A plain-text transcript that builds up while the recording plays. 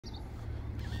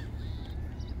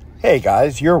Hey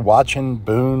guys, you're watching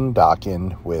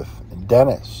Boondocking with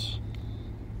Dennis.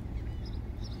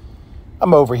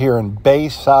 I'm over here in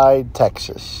Bayside,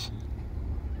 Texas.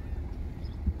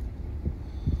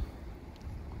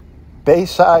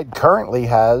 Bayside currently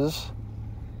has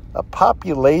a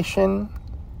population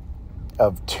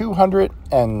of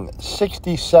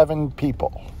 267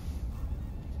 people.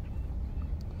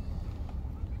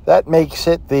 That makes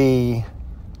it the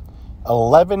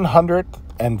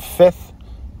 1105th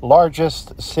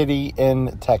largest city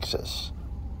in Texas.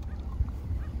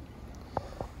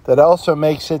 That also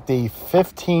makes it the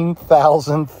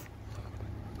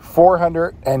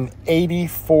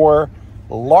 15,484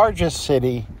 largest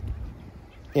city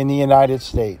in the United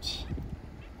States.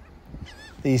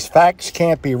 These facts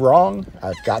can't be wrong.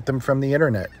 I've got them from the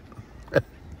internet.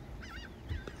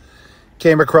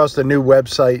 Came across a new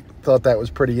website, thought that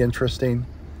was pretty interesting.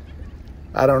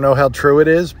 I don't know how true it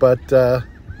is, but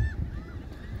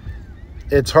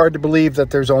it's hard to believe that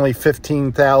there's only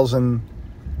 15,000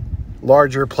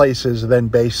 larger places than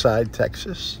Bayside,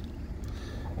 Texas.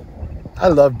 I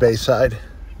love Bayside.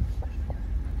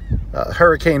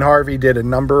 Hurricane Harvey did a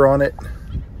number on it.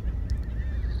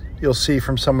 You'll see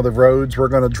from some of the roads we're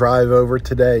going to drive over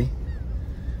today.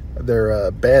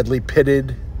 They're badly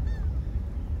pitted.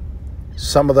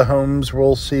 Some of the homes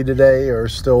we'll see today are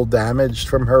still damaged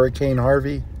from Hurricane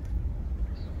Harvey.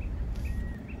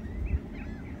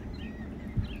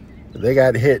 They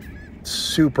got hit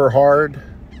super hard.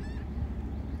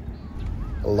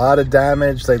 A lot of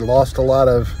damage. They lost a lot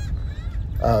of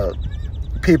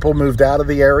people, moved out of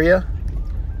the area.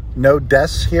 No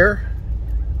deaths here.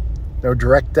 No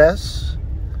direct deaths.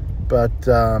 But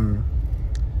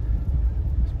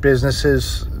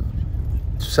businesses,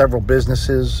 several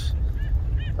businesses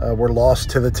were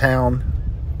lost to the town.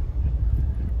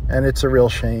 And it's a real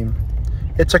shame.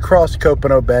 It's across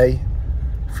Copano Bay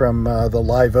from the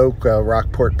Live Oak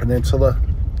Rockport Peninsula.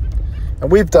 And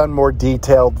we've done more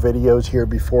detailed videos here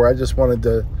before. I just wanted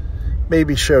to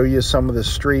maybe show you some of the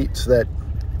streets that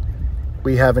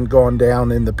we haven't gone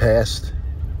down in the past.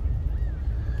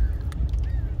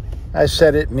 I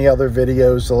said it in the other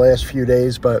videos the last few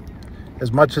days, but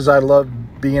as much as I love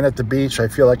being at the beach, I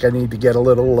feel like I need to get a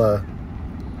little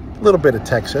bit of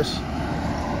Texas.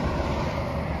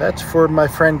 That's for my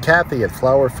friend Kathy at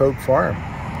Flower Folk Farm.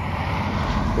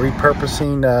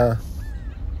 Repurposing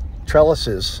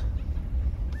trellises.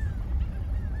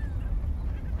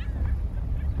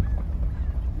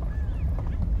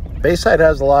 Bayside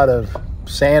has a lot of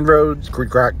sand roads,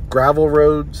 gravel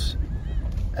roads,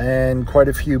 and quite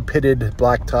a few pitted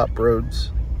blacktop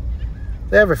roads.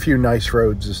 They have a few nice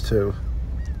roads too.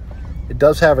 It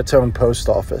does have its own post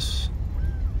office.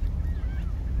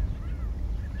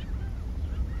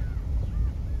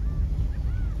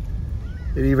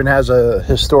 It even has a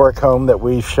historic home that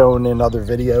we've shown in other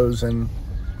videos, and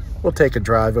we'll take a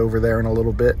drive over there in a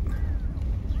little bit.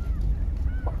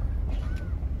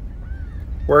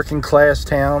 Working class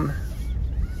town.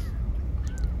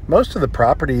 Most of the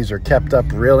properties are kept up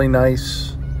really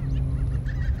nice.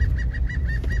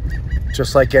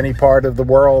 Just like any part of the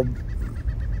world,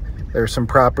 there's some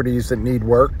properties that need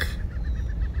work.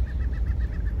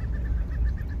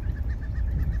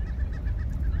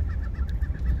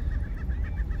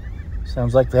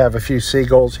 Sounds like they have a few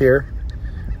seagulls here.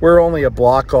 We're only a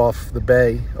block off the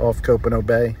bay, off Copano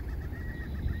Bay.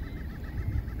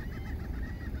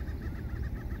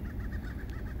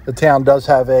 The town does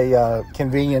have a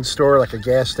convenience store, like a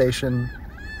gas station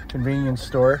convenience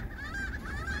store.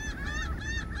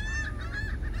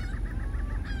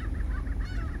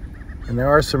 And there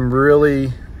are some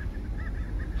really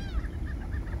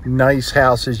nice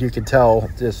houses, you can tell.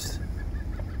 Just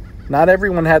not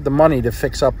everyone had the money to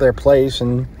fix up their place,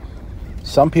 and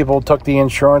some people took the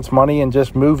insurance money and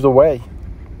just moved away.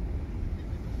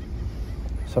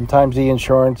 Sometimes the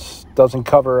insurance doesn't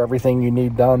cover everything you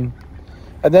need done.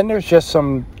 And then there's just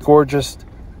some gorgeous,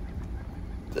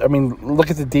 I mean,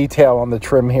 look at the detail on the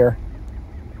trim here.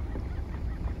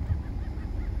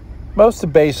 Most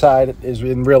of Bayside is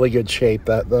in really good shape,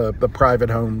 the private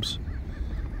homes.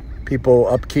 People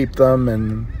upkeep them,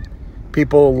 and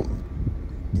people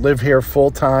live here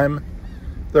full time.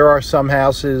 There are some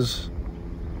houses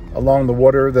along the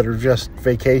water that are just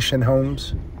vacation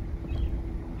homes.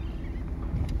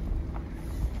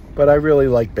 But I really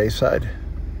like Bayside.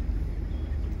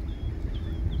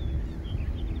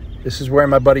 This is where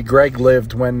my buddy Greg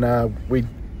lived when we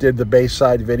did the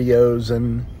Bayside videos,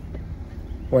 and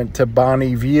went to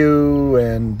Bonnie View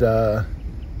and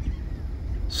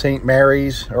St.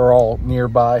 Mary's are all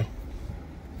nearby.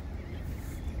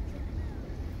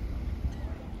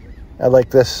 I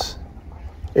like this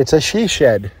It's a she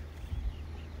shed.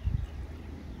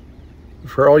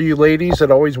 For all you ladies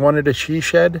that always wanted a she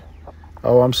shed.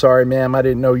 Oh, I'm sorry, ma'am. I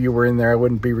didn't know you were in there. I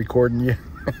wouldn't be recording you.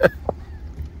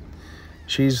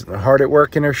 She's hard at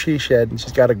work in her she shed, and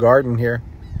she's got a garden here.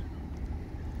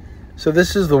 So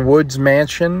this is the Woods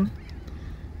Mansion.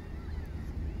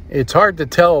 It's hard to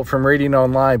tell from reading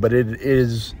online, but it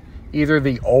is either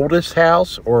the oldest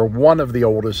house or one of the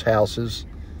oldest houses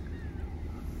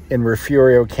in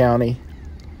Refugio County.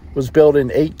 It was built in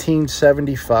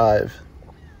 1875.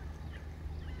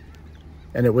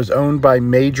 And it was owned by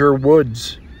Major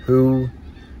Woods, who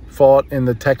fought in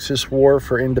the Texas War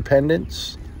for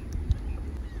Independence.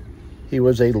 He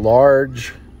had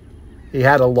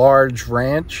a large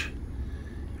ranch,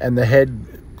 and the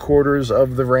headquarters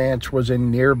of the ranch was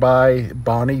in nearby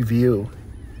Bonnie View.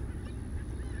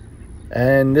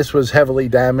 And this was heavily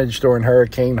damaged during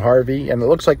Hurricane Harvey, and it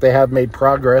looks like they have made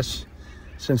progress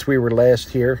since we were last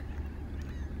here.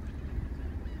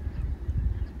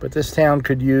 But this town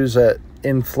could use an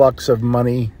influx of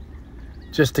money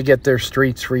just to get their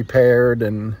streets repaired,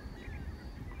 and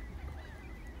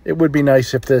it would be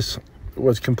nice if this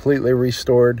was completely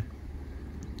restored.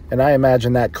 And I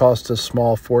imagine that cost a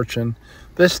small fortune.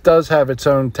 This does have its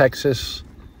own Texas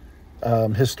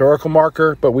historical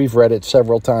marker, but we've read it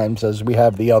several times as we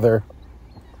have the other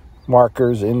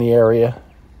markers in the area.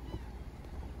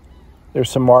 There's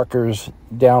some markers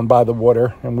down by the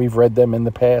water, and we've read them in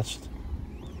the past.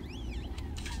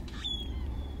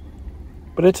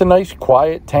 But it's a nice,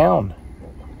 quiet town.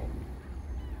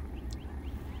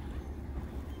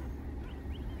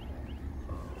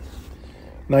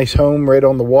 Nice home right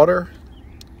on the water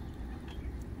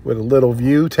with a little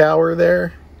view tower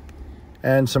there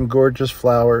and some gorgeous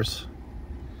flowers.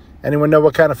 Anyone know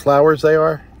what kind of flowers they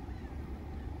are?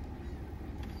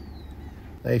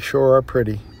 They sure are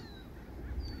pretty.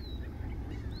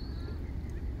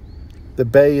 The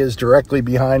bay is directly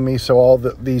behind me, so all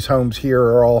these homes here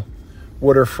are all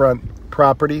waterfront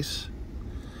properties.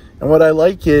 And what I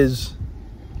like is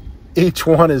each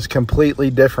one is completely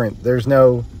different. There's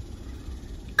no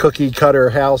cookie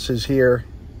cutter houses here.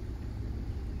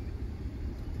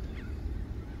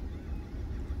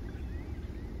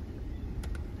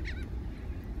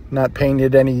 Not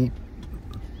painted any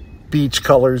beach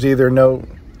colors either. No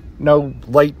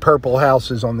light purple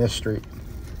houses on this street.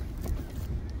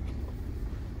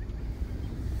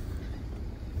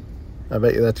 I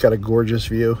bet you that's got a gorgeous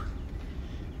view.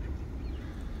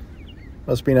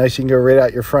 Must be nice. You can go right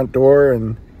out your front door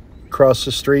and cross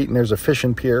the street, and there's a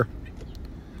fishing pier.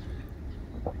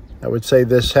 I would say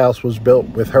this house was built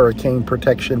with hurricane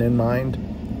protection in mind.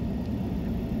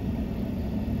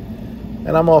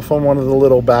 And I'm off on one of the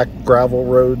little back gravel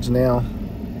roads now.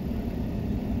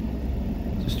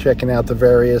 Just checking out the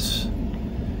various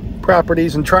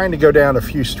properties and trying to go down a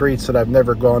few streets that I've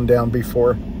never gone down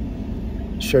before.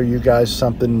 Show you guys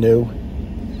something new.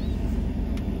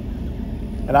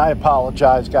 And I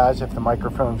apologize, guys, if the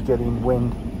microphone's getting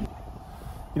wind.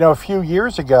 You know, a few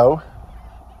years ago,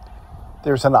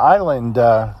 there's an island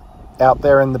out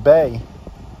there in the bay,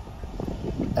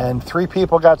 and 3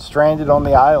 people got stranded on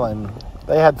the island.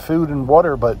 They had food and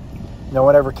water, but no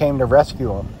one ever came to rescue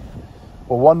them.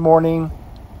 Well, one morning,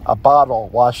 a bottle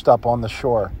washed up on the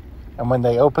shore, and when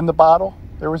they opened the bottle,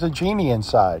 there was a genie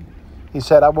inside. He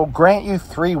said, "I will grant you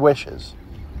 3 wishes."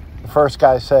 The first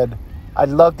guy said, "I'd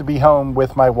love to be home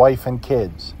with my wife and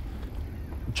kids."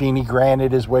 Genie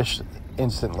granted his wish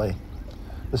instantly.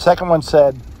 The second one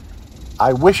said,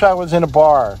 "I wish I was in a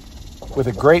bar with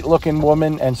a great-looking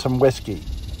woman and some whiskey."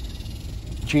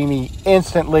 Genie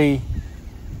instantly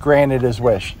granted his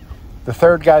wish. The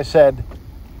third guy said,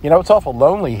 "You know, it's awful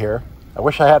lonely here. I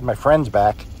wish I had my friends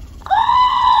back."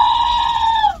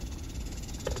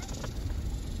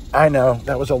 I know,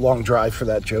 that was a long drive for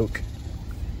that joke.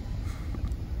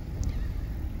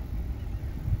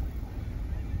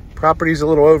 Property's a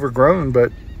little overgrown,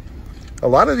 but a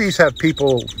lot of these have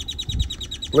people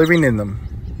living in them.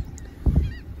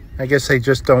 I guess they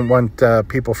just don't want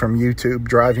people from YouTube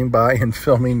driving by and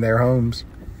filming their homes.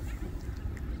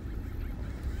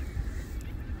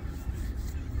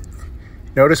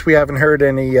 Notice we haven't heard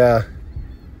any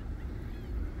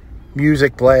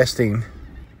music blasting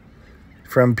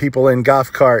from people in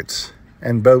golf carts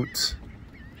and boats.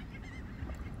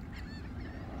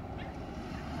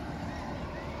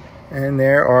 And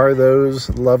there are those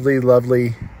lovely,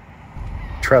 lovely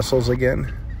trestles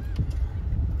again.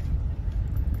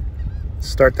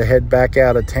 Start to head back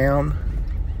out of town.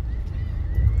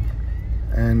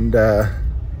 And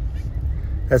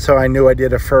that's how I knew I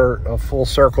did a full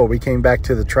circle. We came back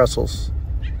to the trestles.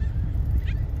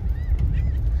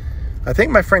 I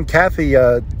think my friend Kathy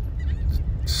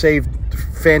saved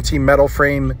fancy metal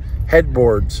frame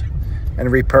headboards and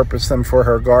repurposed them for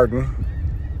her garden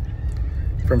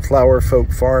from Flower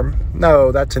Folk Farm.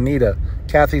 No, that's Anita.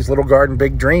 Kathy's Little Garden,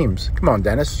 Big Dreams. Come on,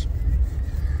 Dennis.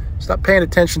 Stop paying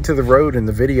attention to the road in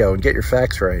the video and get your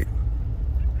facts right.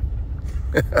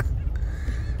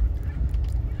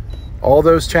 All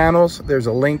those channels, there's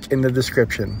a link in the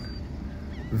description.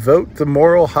 Vote the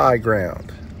moral high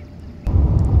ground.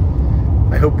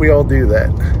 I hope we all do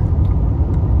that.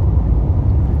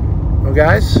 Well,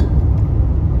 guys,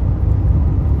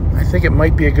 I think it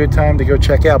might be a good time to go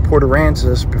check out Port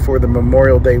Aransas before the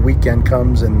Memorial Day weekend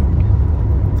comes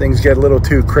and things get a little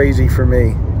too crazy for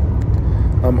me.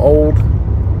 I'm old,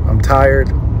 I'm tired,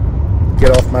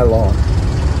 get off my lawn.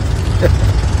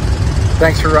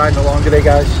 Thanks for riding along today,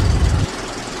 guys.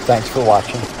 Thanks for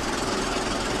watching.